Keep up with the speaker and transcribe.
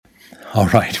All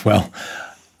right. Well,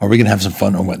 are we going to have some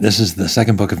fun or what? This is the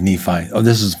second book of Nephi. Oh,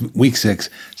 this is week 6,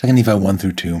 2 Nephi 1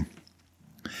 through 2.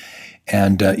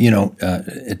 And,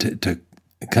 to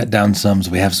cut down some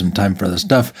so we have some time for other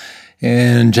stuff.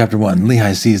 In chapter 1,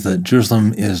 Lehi sees that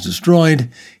Jerusalem is destroyed.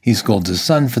 He scolds his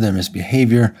son for their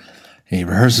misbehavior. He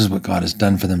rehearses what God has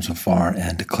done for them so far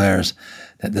and declares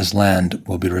that this land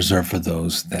will be reserved for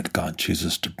those that God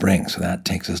chooses to bring. So that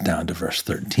takes us down to verse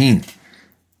 13,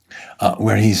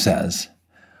 where he says,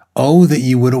 "Oh, that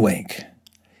ye would awake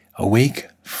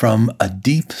from a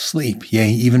deep sleep, yea,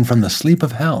 even from the sleep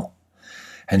of hell,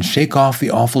 and shake off the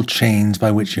awful chains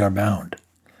by which ye are bound,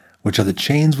 which are the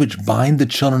chains which bind the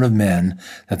children of men,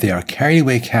 that they are carried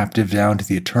away captive down to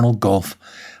the eternal gulf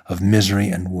of misery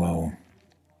and woe."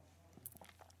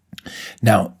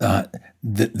 Now,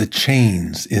 the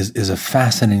chains is a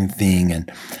fascinating thing,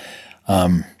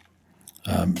 and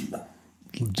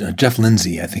Jeff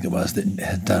Lindsay, I think it was, that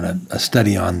had done a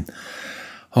study on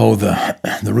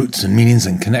the roots and meanings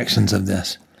and connections of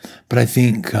this. But I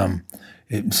think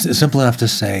it's simple enough to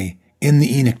say, in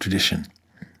the Enoch tradition,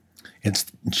 it's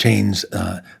chains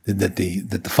that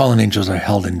the fallen angels are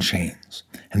held in chains,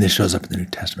 and this shows up in the New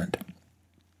Testament.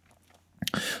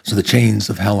 So the chains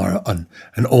of hell are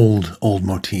an old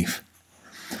motif.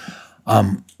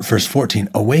 Verse 14,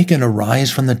 "Awake and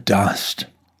arise from the dust,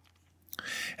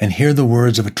 and hear the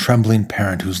words of a trembling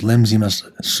parent, whose limbs he must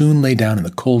soon lay down in the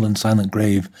cold and silent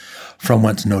grave, from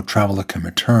whence no traveler can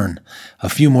return. A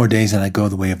few more days and I go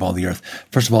the way of all the earth."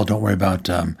 First of all, don't worry about,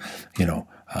 I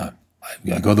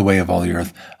go the way of all the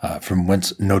earth, from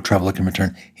whence no traveler can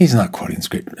return. He's not quoting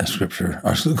scripture,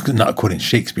 or not quoting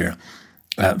Shakespeare.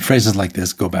 Phrases like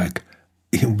this go back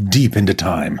deep into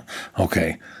time.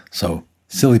 Okay, so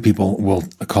silly people will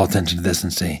call attention to this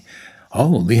and say,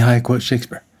 "Oh, Lehi quotes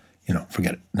Shakespeare."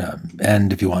 Forget it.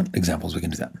 And if you want examples, we can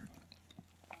do that.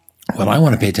 What I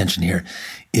want to pay attention here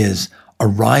is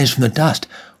arise from the dust.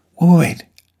 Wait.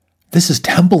 This is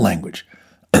temple language.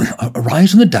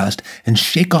 Arise from the dust and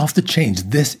shake off the chains.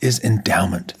 This is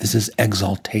endowment. This is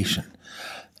exaltation.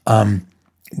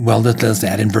 Let's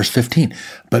add in verse 15.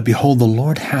 "But behold, the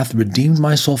Lord hath redeemed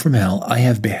my soul from hell. I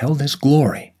have beheld his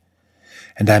glory,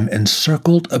 and I am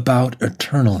encircled about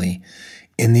eternally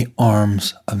in the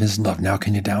arms of his love." Now,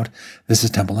 can you doubt? This is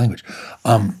temple language.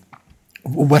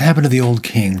 What happened to the old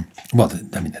king? Well,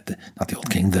 not the old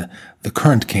king, the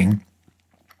current king.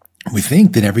 We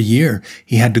think that every year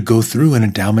he had to go through an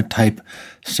endowment type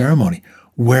ceremony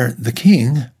where the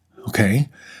king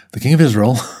of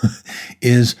Israel,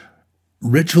 is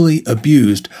ritually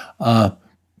abused,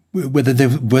 whether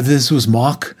this was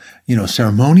mock,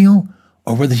 ceremonial,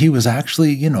 or whether he was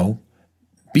actually,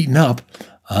 beaten up,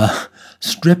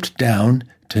 stripped down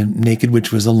to naked,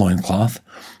 which was a loincloth,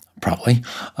 probably,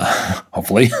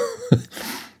 hopefully,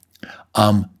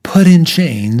 put in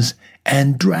chains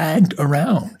and dragged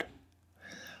around.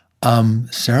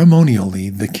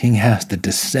 Ceremonially, the king has to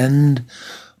descend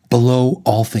below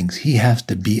all things. He has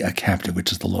to be a captive,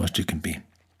 which is the lowest you can be.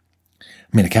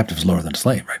 I mean, a captive is lower than a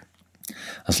slave, right?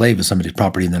 A slave is somebody's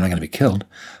property and they're not going to be killed.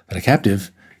 But a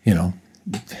captive,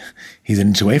 he's an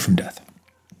inch away from death.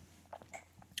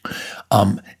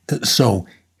 So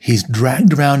he's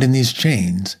dragged around in these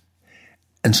chains.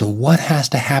 And so what has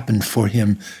to happen for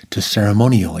him to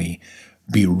ceremonially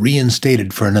be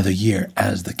reinstated for another year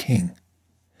as the king?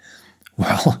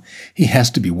 Well, he has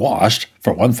to be washed,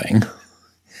 for one thing.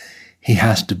 He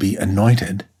has to be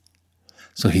anointed,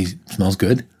 so he smells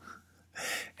good,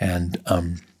 and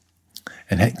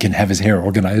can have his hair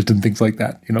organized and things like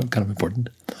that, kind of important.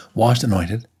 Washed,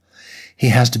 anointed. He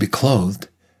has to be clothed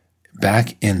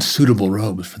back in suitable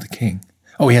robes for the king.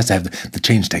 Oh, he has to have the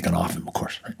chains taken off him, of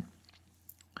course, right?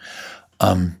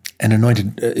 And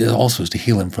anointed also is to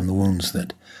heal him from the wounds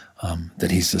that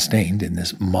he's sustained in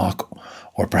this mock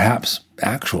or perhaps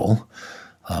actual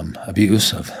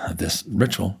abuse of this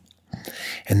ritual.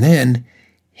 And then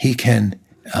he can,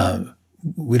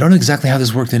 we don't know exactly how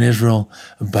this worked in Israel,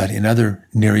 but in other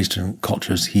Near Eastern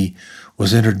cultures, he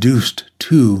was introduced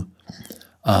to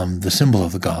the symbol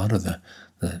of the god, or the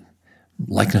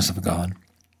likeness of the god,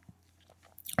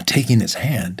 taking his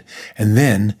hand, and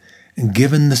then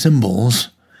given the symbols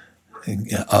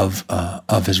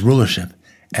of his rulership,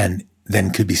 and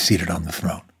then could be seated on the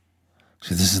throne.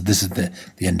 So this is the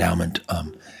endowment,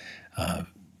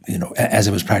 as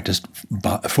it was practiced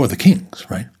for the kings,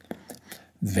 right?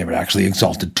 They were actually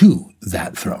exalted to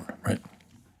that throne, right?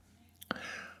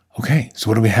 Okay, so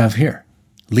what do we have here?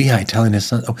 Lehi telling his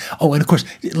son, and of course,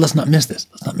 let's not miss this.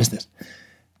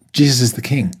 Jesus is the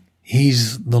king.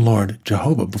 He's the Lord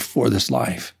Jehovah before this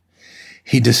life.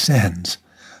 He descends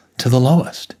to the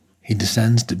lowest. he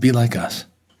descends to be like us.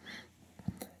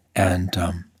 And,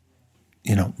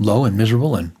 low and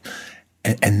miserable, and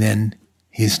then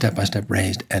he's step by step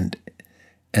raised and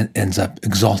ends up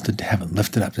exalted to heaven,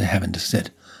 lifted up to heaven to sit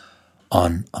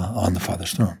on the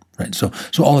Father's throne. Right. So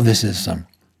all of this is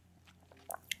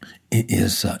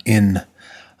in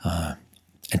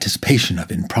anticipation of,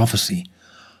 in prophecy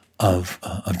of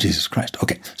Jesus Christ.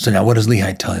 Okay. So now, what does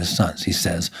Lehi tell his sons? He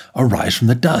says, "Arise from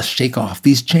the dust, shake off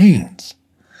these chains."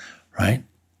 Right.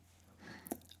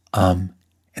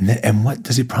 And what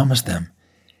does he promise them?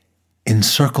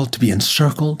 To be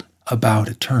encircled about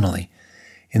eternally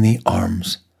in the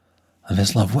arms of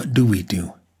his love. What do we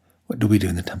do? What do we do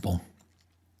in the temple?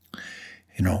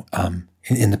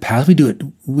 In the past, we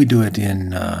do it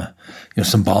in,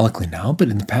 symbolically now, but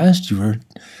in the past, you were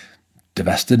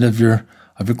divested of your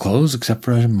clothes, except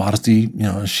for a modesty,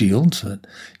 a shield, so that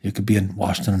you could be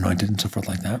washed and anointed and so forth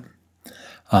like that.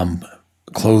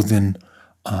 Clothed in,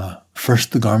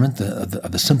 first the garment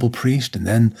of the simple priest, and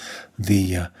then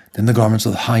the garments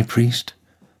of the high priest,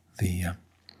 and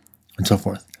so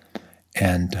forth,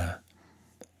 and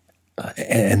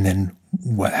then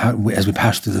as we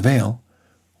pass through the veil,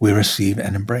 we receive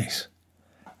and embrace.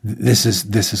 This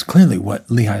is clearly what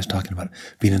Lehi is talking about: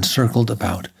 being encircled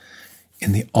about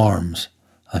in the arms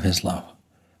of his love.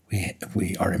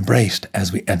 We are embraced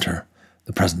as we enter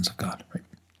the presence of God. Right?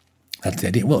 That's the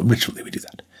idea. Well, ritually we do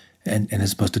that. And it's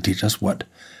supposed to teach us what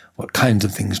kinds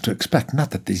of things to expect.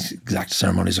 Not that these exact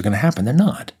ceremonies are going to happen. They're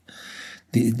not.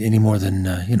 Any more than,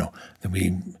 that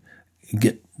we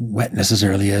get wet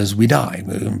necessarily as we die.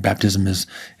 Baptism is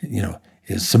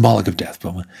symbolic of death,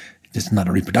 but it's not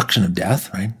a reproduction of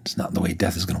death, right? It's not the way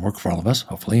death is going to work for all of us,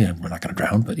 hopefully. We're not going to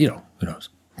drown, but, who knows?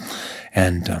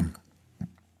 And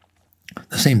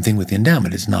the same thing with the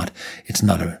endowment. We're not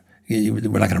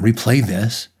going to replay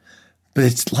this. But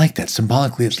it's like that.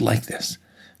 Symbolically, it's like this,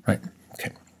 right?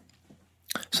 Okay.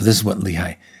 So this is what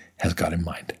Lehi has got in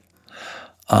mind.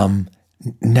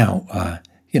 Now,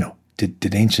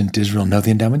 did ancient Israel know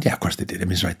the endowment? Yeah, of course they did. I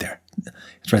mean, it's right there.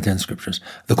 It's right there in the scriptures.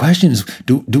 The question is,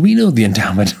 do we know the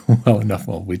endowment well enough?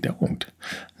 Well, we don't.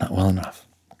 Not well enough.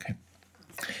 Okay.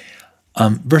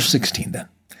 Verse 16 then.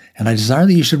 "And I desire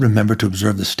that you should remember to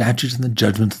observe the statutes and the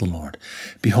judgments of the Lord.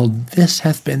 Behold, this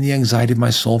hath been the anxiety of my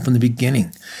soul from the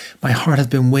beginning. My heart hath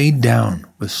been weighed down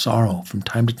with sorrow from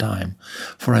time to time.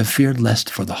 For I have feared lest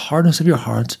for the hardness of your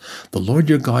hearts the Lord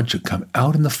your God should come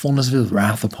out in the fullness of his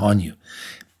wrath upon you,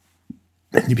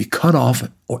 and you be cut off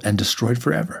and destroyed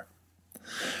forever.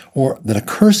 Or that a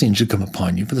cursing should come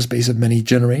upon you for the space of many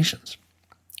generations."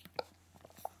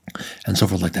 And so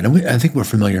forth like that. And I think we're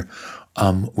familiar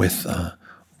with...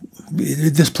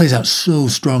 this plays out so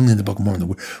strongly in the Book of Mormon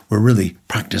that we're really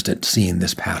practiced at seeing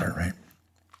this pattern, right?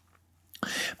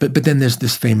 But then there's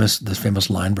this famous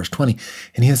line, verse 20,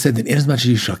 "And he has said that inasmuch as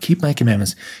you shall keep my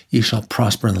commandments, ye shall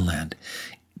prosper in the land.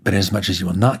 But inasmuch as you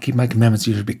will not keep my commandments,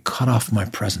 you shall be cut off from my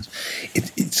presence."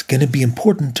 It's going to be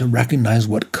important to recognize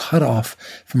what cut off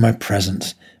from my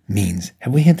presence means.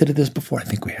 Have we hinted at this before? I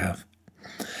think we have.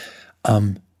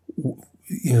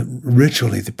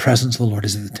 Ritually, the presence of the Lord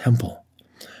is in the temple.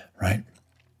 Right?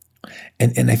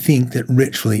 And I think that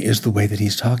ritually is the way that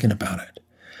he's talking about it.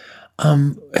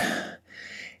 And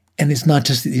it's not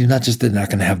just that they're not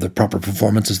going to have the proper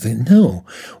performances. No.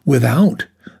 Without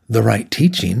the right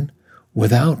teaching,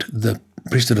 without the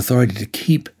priesthood authority to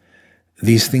keep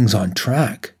these things on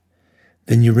track,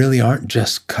 then you really aren't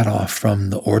just cut off from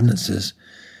the ordinances.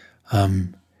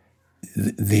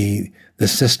 The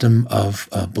system of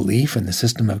belief and the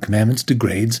system of commandments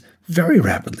degrades very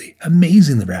rapidly,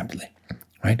 amazingly rapidly,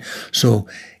 right? So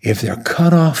if they're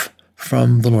cut off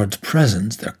from the Lord's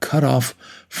presence, they're cut off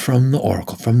from the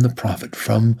oracle, from the prophet,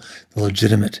 from the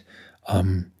legitimate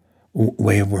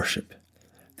way of worship,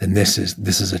 then this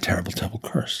is a terrible, terrible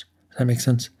curse. Does that make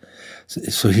sense?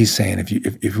 So he's saying if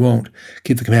you won't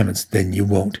keep the commandments, then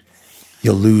you'll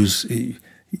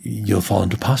fall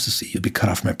into apostasy. You'll be cut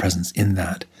off from my presence in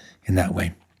that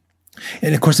way.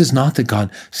 And of course, it's not that God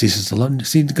ceases to love.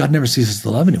 See, God never ceases to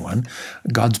love anyone.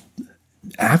 God's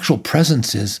actual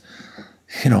presence is,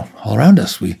 all around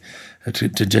us. We, to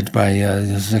judge by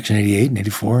section 88 and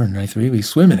 84 and 93, we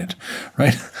swim in it,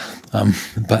 right?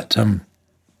 But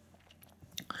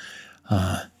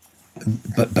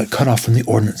cut off from the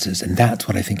ordinances, and that's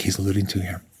what I think he's alluding to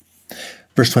here.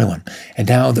 Verse 21, "And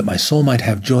now that my soul might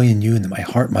have joy in you, and that my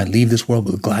heart might leave this world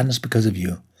with gladness because of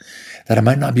you, that I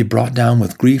might not be brought down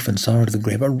with grief and sorrow to the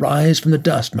grave. Arise from the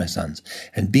dust, my sons,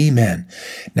 and be men."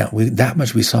 Now, that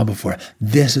much we saw before.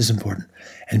 This is important.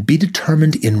 "And be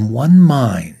determined in one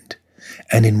mind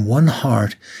and in one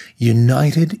heart,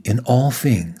 united in all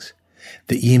things.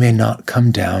 that ye may not come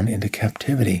down into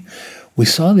captivity. We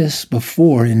saw this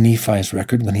before in Nephi's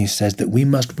record when he says that we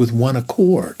must with one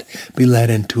accord be led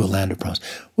into a land of promise.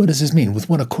 What does this mean? With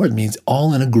one accord means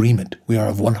all in agreement. We are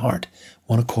of one heart,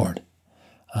 one accord.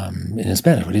 In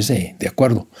Spanish, what do you say? De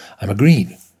acuerdo. I'm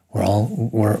agreed. We're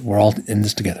all in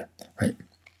this together, right?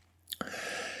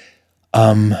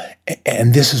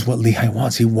 And this is what Lehi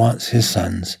wants. He wants his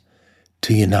sons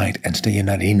to unite and stay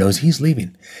united. He knows he's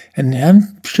leaving, and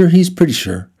I'm sure he's pretty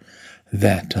sure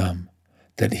that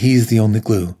that he's the only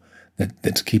glue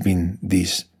that's keeping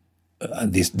these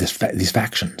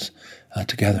factions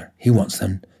together. He wants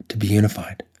them to be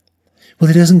unified. Well,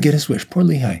 he doesn't get his wish. Poor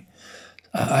Lehi.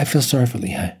 I feel sorry for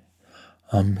Lehi.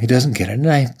 He doesn't get it,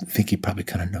 and I think he probably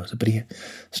kind of knows it, but he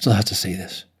still has to say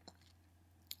this.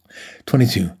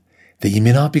 22, that ye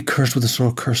may not be cursed with a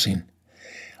sore cursing.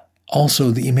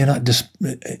 Also, that ye may not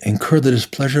incur the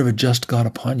displeasure of a just God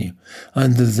upon you,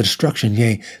 unto the destruction,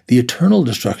 yea, the eternal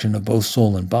destruction of both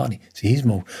soul and body. See, he's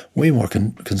way more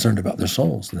concerned about their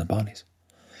souls than their bodies.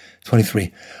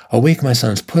 23, awake, my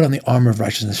sons, put on the armor of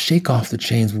righteousness, shake off the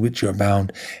chains with which you are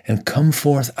bound, and come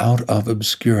forth out of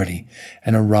obscurity,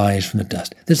 and arise from the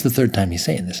dust. This is the third time he's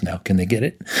saying this now. Can they get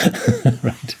it?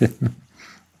 Right.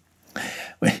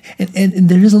 And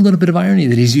there is a little bit of irony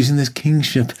that he's using this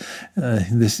kingship,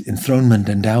 this enthronement,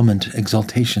 endowment,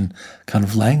 exaltation kind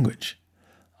of language.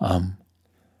 But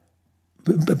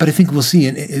I think we'll see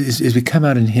as we come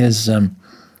out in his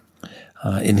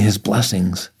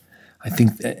blessings. I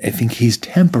think he's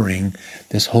tempering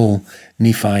this whole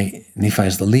Nephi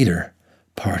is the leader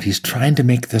part. He's trying to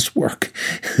make this work.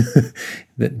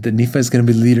 that Nephi is going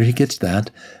to be the leader. He gets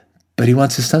that, but he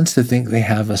wants his sons to think they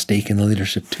have a stake in the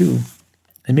leadership too.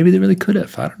 And maybe they really could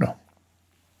have. I don't know.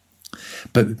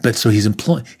 But so he's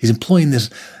employing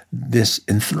this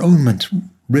enthronement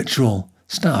ritual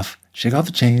stuff. Shake off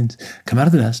the chains, come out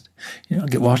of the dust,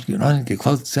 get washed, get on, get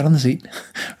clothed, sit on the seat,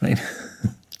 right?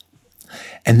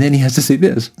 And then he has to say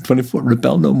this, 24,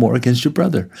 rebel no more against your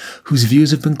brother, whose views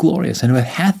have been glorious, and who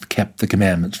hath kept the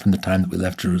commandments from the time that we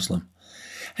left Jerusalem,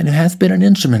 and who hath been an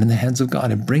instrument in the hands of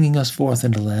God in bringing us forth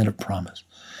into the land of promise.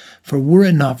 For were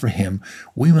it not for him,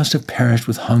 we must have perished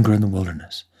with hunger in the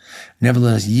wilderness.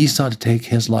 Nevertheless, ye sought to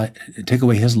take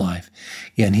away his life,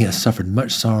 yet and he has suffered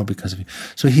much sorrow because of you.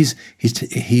 So he's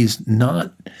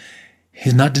not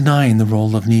denying the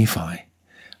role of Nephi,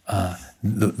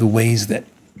 the ways that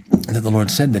the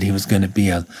Lord said that he was going to be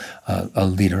a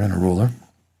leader and a ruler,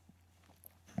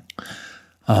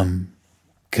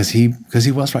 because he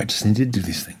was righteous and he did do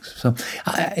these things. So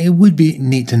it would be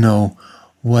neat to know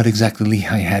what exactly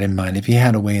Lehi had in mind, if he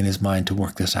had a way in his mind to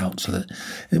work this out, so that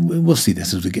we'll see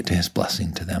this as we get to his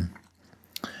blessing to them.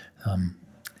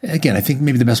 Again, I think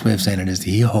maybe the best way of saying it is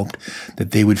that he hoped that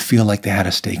they would feel like they had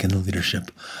a stake in the leadership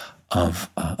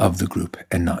of the group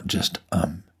and not just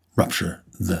rupture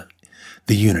the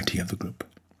unity of the group.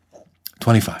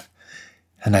 25,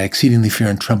 and I exceedingly fear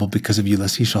and tremble because of you,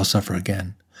 lest he shall suffer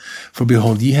again. For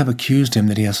behold, ye have accused him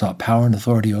that he hath sought power and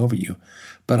authority over you.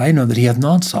 But I know that he hath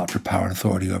not sought for power and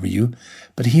authority over you,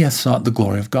 but he hath sought the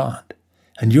glory of God,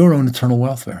 and your own eternal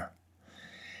welfare.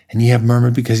 And ye have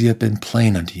murmured because he hath been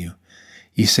plain unto you.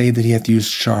 Ye say that he hath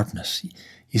used sharpness.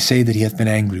 Ye say that he hath been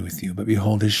angry with you. But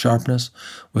behold, his sharpness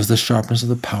was the sharpness of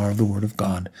the power of the word of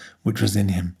God, which was in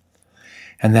him.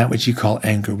 And that which ye call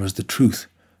anger was the truth,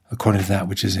 according to that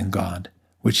which is in God,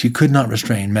 which he could not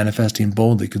restrain, manifesting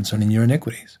boldly concerning your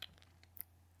iniquities.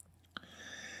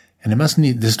 And it must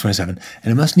need, this is 27,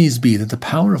 and it must needs be that the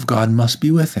power of God must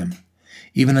be with him,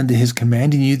 even unto his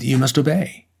commanding you that you must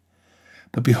obey.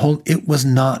 But behold, it was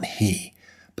not he,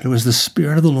 but it was the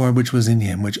Spirit of the Lord which was in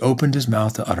him, which opened his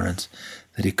mouth to utterance,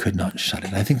 that he could not shut it.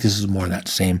 And I think this is more that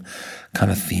same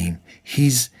kind of theme.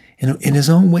 He's, in his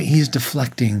own way, he's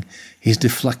deflecting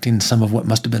some of what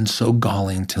must have been so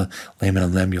galling to Laman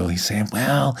and Lemuel. He's saying,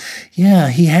 well, yeah,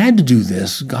 he had to do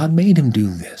this. God made him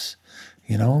do this.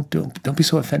 Don't be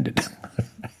so offended.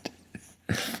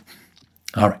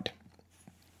 All right.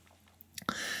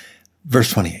 Verse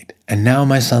 28. And now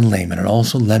my son Laman, and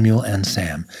also Lemuel and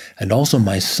Sam, and also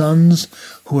my sons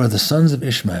who are the sons of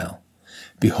Ishmael,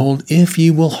 behold, if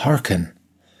ye will hearken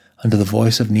unto the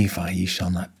voice of Nephi, ye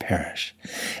shall not perish.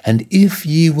 And if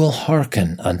ye will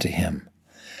hearken unto him,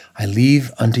 I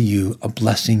leave unto you a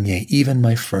blessing, yea, even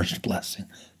my first blessing.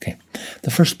 Okay,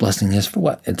 the first blessing is for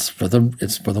what? It's for the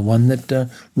one that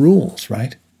rules,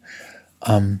 right?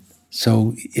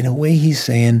 So in a way, he's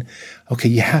saying,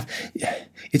 okay,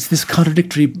 it's this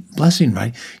contradictory blessing,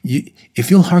 right?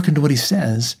 If you'll hearken to what he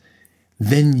says,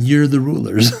 then you're the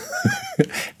rulers.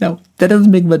 Now, that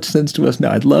doesn't make much sense to us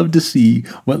now. I'd love to see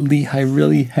what Lehi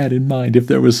really had in mind, if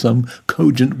there was some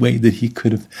cogent way that he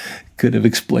could have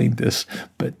explained this.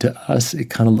 But to us, it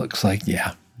kind of looks like,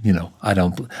 yeah,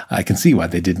 I can see why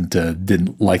they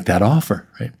didn't like that offer,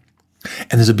 right?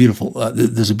 And there's a beautiful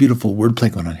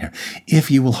wordplay going on here.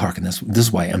 If you will hearken, this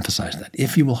is why I emphasize that.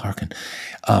 If you will hearken,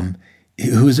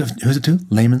 who is it to?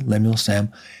 Laman, Lemuel,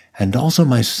 Sam, and also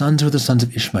my sons were the sons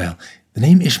of Ishmael. The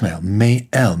name Ishmael, may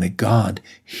God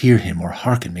hear him, or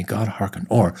hearken, may God hearken,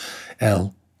 or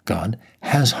God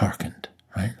has hearkened,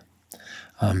 right?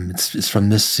 It's from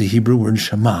this Hebrew word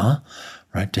shema,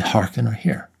 right, to hearken or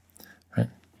hear, right?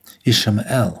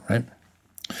 Ishmael, right?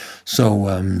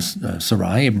 So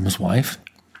Sarai, Abram's wife,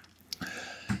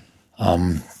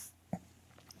 bare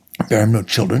him no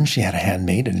children. She had a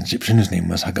handmaid, an Egyptian, whose name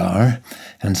was Hagar.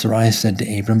 And Sarai said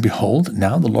to Abram, behold,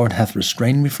 now the Lord hath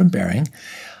restrained me from bearing.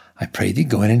 I pray thee,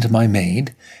 go in unto my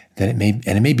maid, that it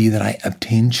may be that I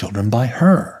obtain children by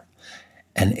her.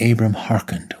 And Abram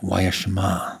hearkened,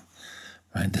 Shema,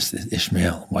 right? This is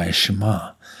Ishmael,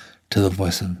 Shema, to the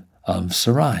voice of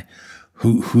Sarai.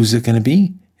 Who's it going to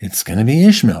be? It's going to be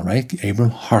Ishmael, right? Abram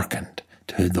hearkened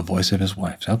to the voice of his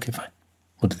wife. So, okay, fine.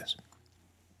 We'll do this.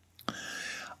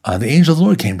 The angel of the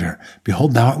Lord came to her.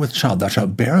 Behold, thou art with child. Thou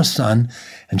shalt bear a son,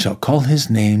 and shalt call his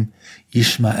name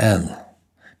Ishmael,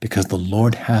 because the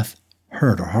Lord hath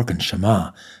heard, or hearkened,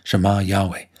 Shema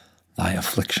Yahweh, thy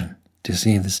affliction. Do you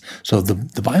see this? So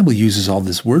the Bible uses all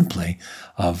this wordplay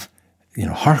of,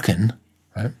 hearken,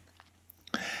 right?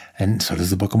 And so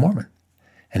does the Book of Mormon.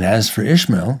 And as for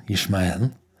Ishmael,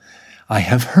 I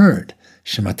have heard,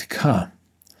 Shematikah.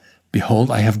 Behold,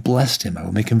 I have blessed him. I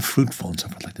will make him fruitful, and so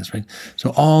forth like this, right?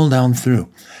 So all down through.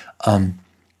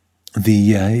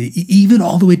 Even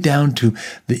all the way down to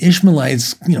the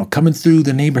Ishmaelites, coming through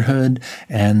the neighborhood,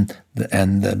 and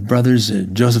the brothers,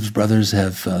 Joseph's brothers,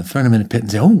 have thrown him in a pit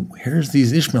and say, "Oh, here's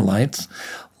these Ishmaelites.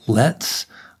 Let's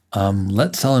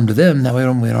sell him to them. That way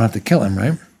we don't have to kill him,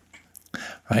 right?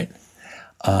 Right?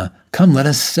 Come, let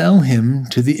us sell him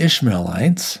to the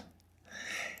Ishmaelites,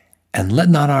 and let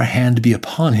not our hand be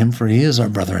upon him, for he is our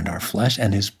brother and our flesh."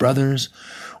 And his brothers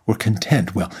were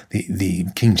content. Well, the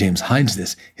King James hides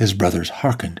this. His brothers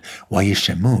hearkened.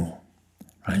 Wayishemu,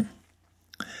 right?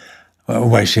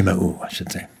 Wayishemau, I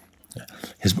should say.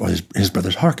 His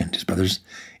brothers hearkened. His brothers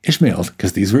Ishmael,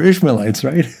 because these were Ishmaelites,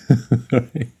 right?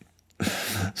 Right.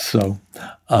 So,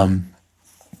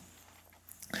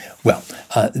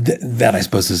 that I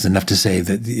suppose is enough to say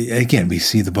that, again, we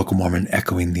see the Book of Mormon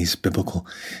echoing these biblical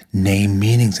name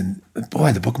meanings. And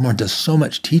boy, the Book of Mormon does so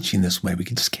much teaching this way. We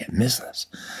just can't miss this.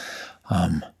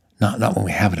 Not when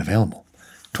we have it available.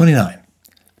 29.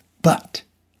 But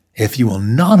if you will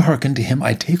not hearken to him,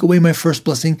 I take away my first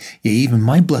blessing, yea, even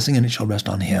my blessing, and it shall rest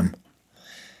on him.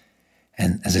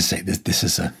 And as I say, this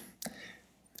is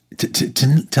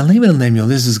to Laman and Lemuel,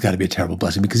 this has got to be a terrible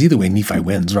blessing, because either way, Nephi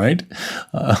wins, right?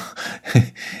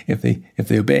 If they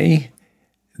obey,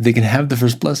 they can have the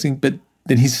first blessing, but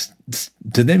then he's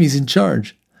in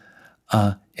charge.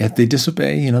 If they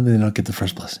disobey, then they don't get the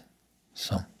first blessing.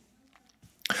 So,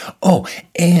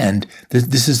 and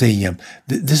this is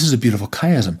a beautiful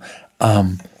chiasm.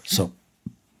 So,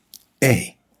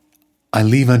 A, I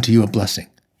leave unto you a blessing.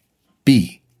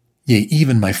 B, yea,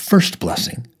 even my first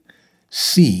blessing.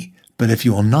 C, but if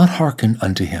you will not hearken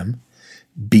unto him.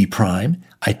 B prime,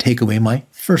 I take away my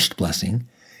first blessing.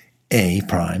 A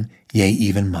prime, yea,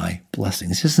 even my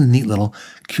blessing. It's just a neat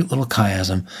cute little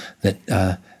chiasm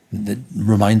that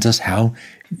reminds us how.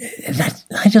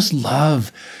 I just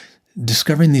love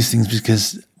discovering these things,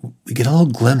 because we get a little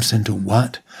glimpse into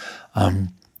what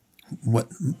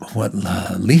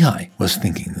Lehi was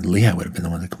thinking. Lehi would have been the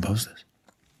one that composed this.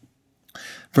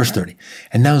 Verse 30,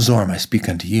 and now, Zoram, I speak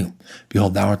unto you.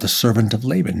 Behold, thou art the servant of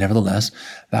Laban. Nevertheless,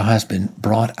 thou hast been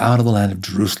brought out of the land of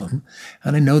Jerusalem,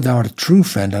 and I know thou art a true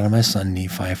friend unto my son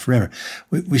Nephi forever.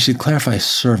 We should clarify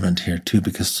servant here too,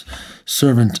 because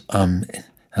servant,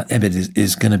 Ebed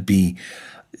is going to be,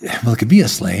 well, it could be a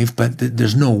slave, but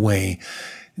there's no way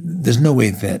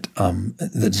that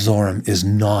Zoram is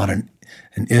not an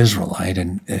Israelite,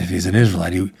 and if he's an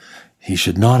Israelite, he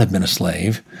should not have been a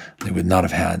slave. They would not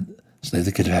have had. So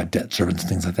they could have debt servants and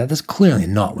things like that. That's clearly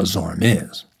not what Zoram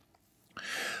is.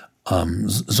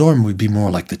 Zoram would be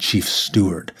more like the chief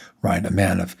steward, right? A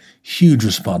man of huge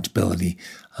responsibility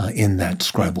in that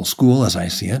scribal school, as I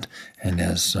see it, and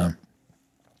as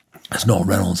Noel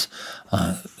Reynolds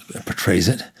portrays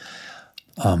it.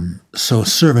 So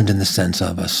servant in the sense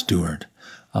of a steward,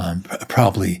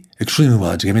 probably extremely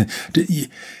well educated. I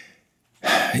mean,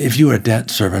 if you were a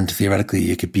debt servant, theoretically,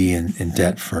 you could be in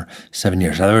debt for 7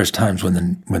 years. Now, there was times when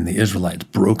the Israelites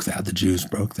broke that, the Jews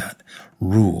broke that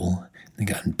rule. They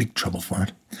got in big trouble for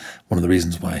it. One of the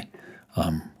reasons why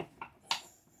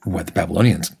the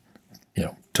Babylonians,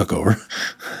 took over.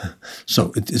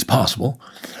 So it's possible.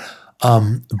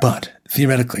 But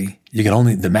theoretically,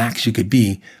 the max you could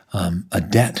be a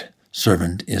debt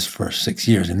servant is for 6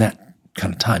 years. In that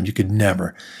kind of time, you could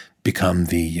never become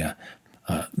the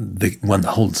one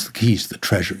that holds the keys to the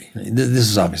treasury. This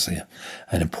is obviously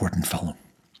an important fellow.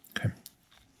 Okay.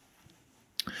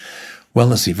 Well,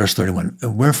 let's see, verse 31.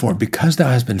 Wherefore, because thou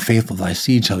hast been faithful, thy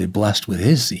seed shall be blessed with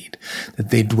his seed, that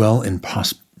they dwell in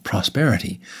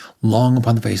prosperity long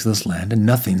upon the face of this land, and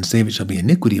nothing, save it shall be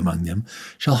iniquity among them,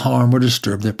 shall harm or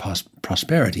disturb their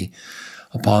prosperity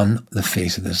upon the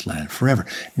face of this land forever.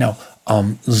 Now,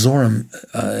 Zoram,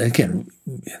 again,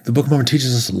 the Book of Mormon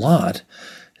teaches us a lot,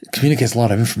 communicates a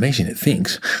lot of information, it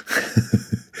thinks,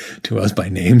 to us by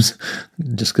names,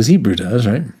 just because Hebrew does,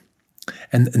 right?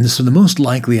 And so the most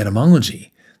likely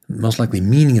etymology, the most likely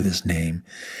meaning of this name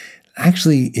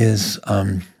actually is,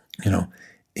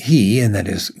 he, and that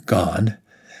is God,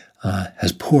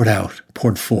 has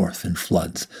poured forth in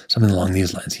floods, something along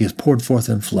these lines. He has poured forth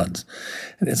in floods.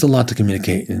 And it's a lot to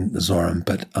communicate in the Zoram,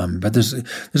 but there's a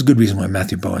good reason why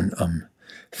Matthew Bowen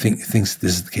thinks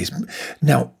this is the case.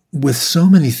 Now, with so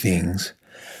many things,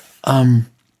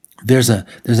 there's an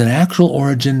actual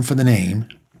origin for the name,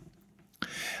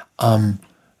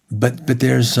 but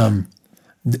there's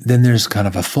then there's kind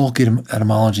of a folk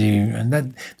etymology, and that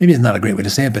maybe is not a great way to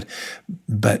say it,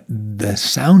 but the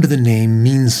sound of the name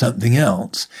means something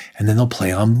else, and then they'll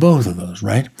play on both of those,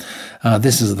 right?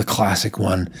 This is the classic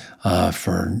one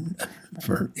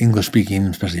for English-speaking,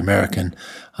 especially American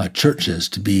churches,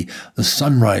 to be the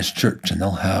Sunrise Church, and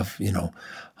they'll have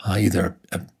either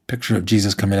a picture of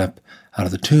Jesus coming up out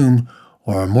of the tomb,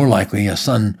 or more likely a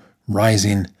sun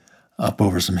rising up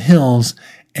over some hills,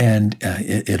 and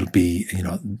it'll be,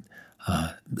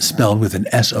 spelled with an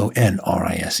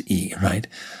S-O-N-R-I-S-E, right?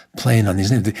 Playing on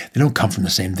these names. They don't come from the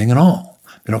same thing at all.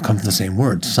 They don't come from the same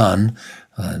word. Sun,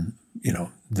 the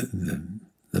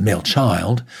male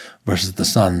child, versus the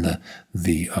sun,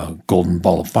 the golden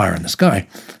ball of fire in the sky.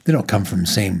 They don't come from the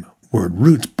same word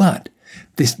roots, but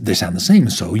they sound the same,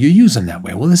 so you use them that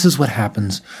way. Well, this is what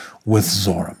happens with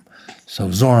Zoram. So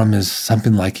Zoram is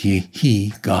something like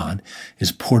he, God,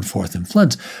 is poured forth in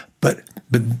floods. But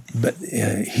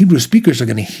Hebrew speakers are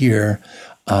going to hear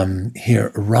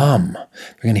Ram.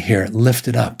 They're going to hear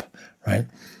lifted up, right?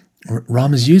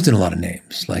 Ram is used in a lot of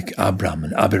names, like Abram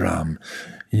and Abiram,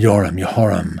 Yoram,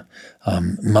 Yehoram,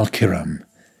 Malkiram,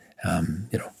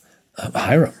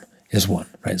 Hiram is one,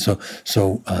 right? So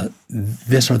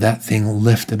this or that thing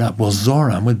lifted up. Well,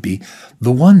 Zoram would be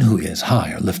the one who is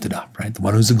high or lifted up, right? The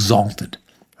one who's exalted,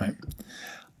 right?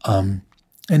 And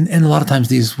a lot of times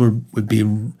these would be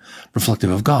reflective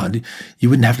of God. You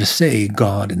wouldn't have to say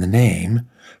God in the name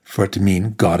for it to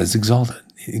mean God is exalted.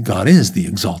 God is the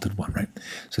exalted one, right?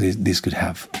 So these could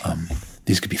have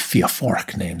these could be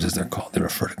theophoric names, as they're called. They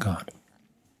refer to God.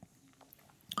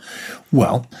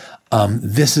 Well,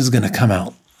 this is going to come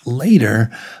out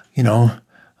later.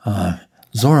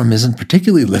 Zoram isn't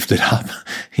particularly lifted up.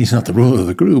 He's not the ruler of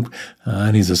the group,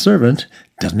 and he's a servant.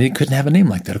 Doesn't mean he couldn't have a name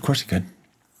like that. Of course he could,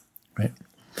 right?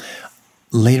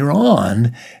 Later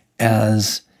on,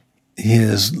 as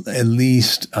his at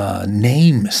least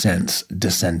name sense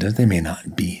descendant, they may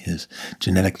not be his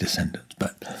genetic descendants,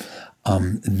 but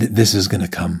this is going to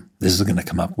come. This is going to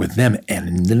come up with them,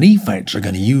 and the Nephites are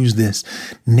going to use this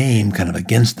name kind of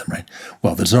against them, right?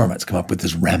 Well, the Zoramites come up with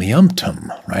this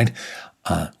Ramiumtum, right?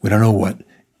 We don't know what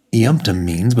Eumtum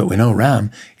means, but we know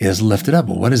Ram is lifted up.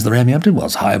 Well, what is the Ramiumtum? Well,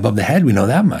 it's high above the head. We know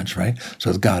that much, right?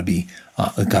 So it's got to be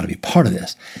part of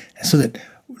this. And so that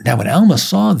now, when Alma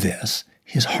saw this,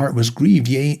 his heart was grieved,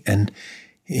 yea, and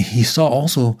he saw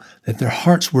also that their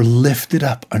hearts were lifted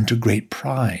up unto great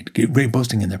pride, great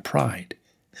boasting in their pride.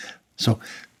 So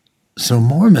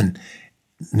Mormon,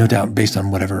 no doubt based on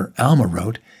whatever Alma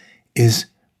wrote, is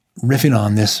riffing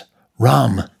on this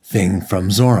Ram thing from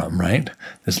Zoram, right?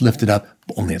 That's lifted up,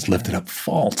 only it's lifted up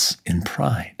false in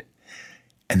pride.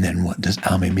 And then what does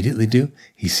Alma immediately do?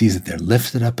 He sees that they're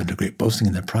lifted up into great boasting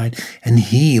in their pride, and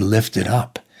he lifted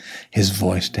up his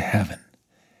voice to heaven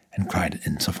and cried,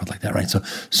 and so forth like that, right?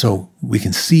 So we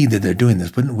can see that they're doing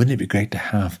this. Wouldn't it be great to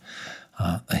have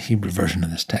a Hebrew version of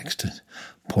this text to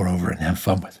pour over and have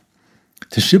fun with?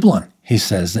 To Shiblon,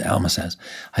 Alma says,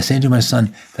 I say unto my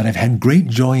son that I've had great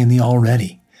joy in thee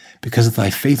already, because of thy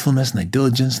faithfulness and thy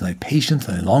diligence and thy patience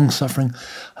and thy long-suffering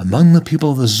among the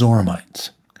people of the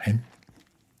Zoramites. Okay?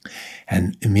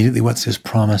 And immediately, what's his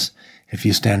promise? If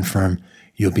you stand firm,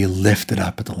 you'll be lifted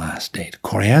up at the last day.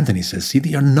 Corey Anthony says, see that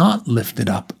you're not lifted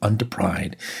up unto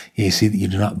pride. Yea, see that you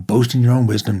do not boast in your own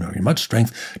wisdom, nor your much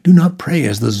strength. Do not pray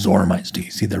as the Zoramites do.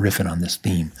 You see, they're riffing on this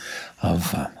theme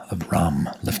of Ram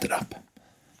lifted up.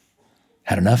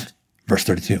 Had enough? Verse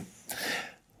 32.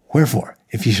 Wherefore,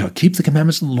 if ye shall keep the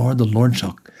commandments of the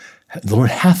Lord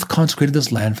hath consecrated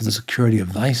this land for the security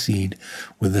of thy seed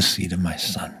with the seed of my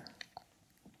son.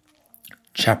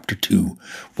 Chapter 2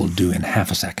 we'll do in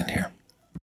half a second here.